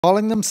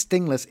Calling them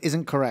stingless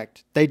isn't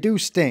correct. They do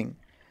sting,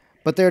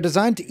 but they're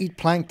designed to eat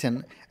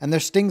plankton, and their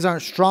stings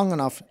aren't strong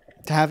enough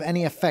to have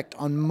any effect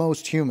on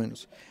most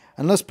humans,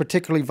 unless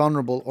particularly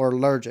vulnerable or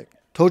allergic.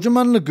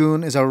 Tojoman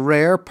Lagoon is a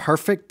rare,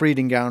 perfect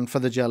breeding ground for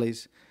the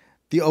jellies.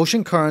 The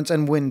ocean currents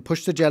and wind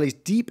push the jellies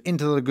deep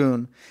into the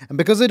lagoon, and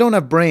because they don't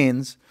have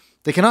brains,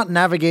 they cannot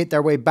navigate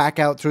their way back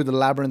out through the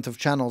labyrinth of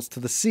channels to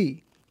the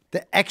sea.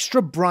 The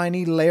extra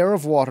briny layer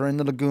of water in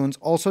the lagoons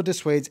also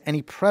dissuades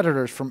any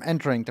predators from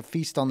entering to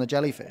feast on the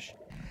jellyfish.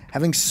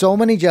 Having so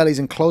many jellies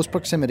in close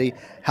proximity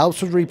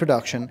helps with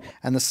reproduction,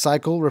 and the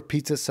cycle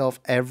repeats itself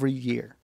every year.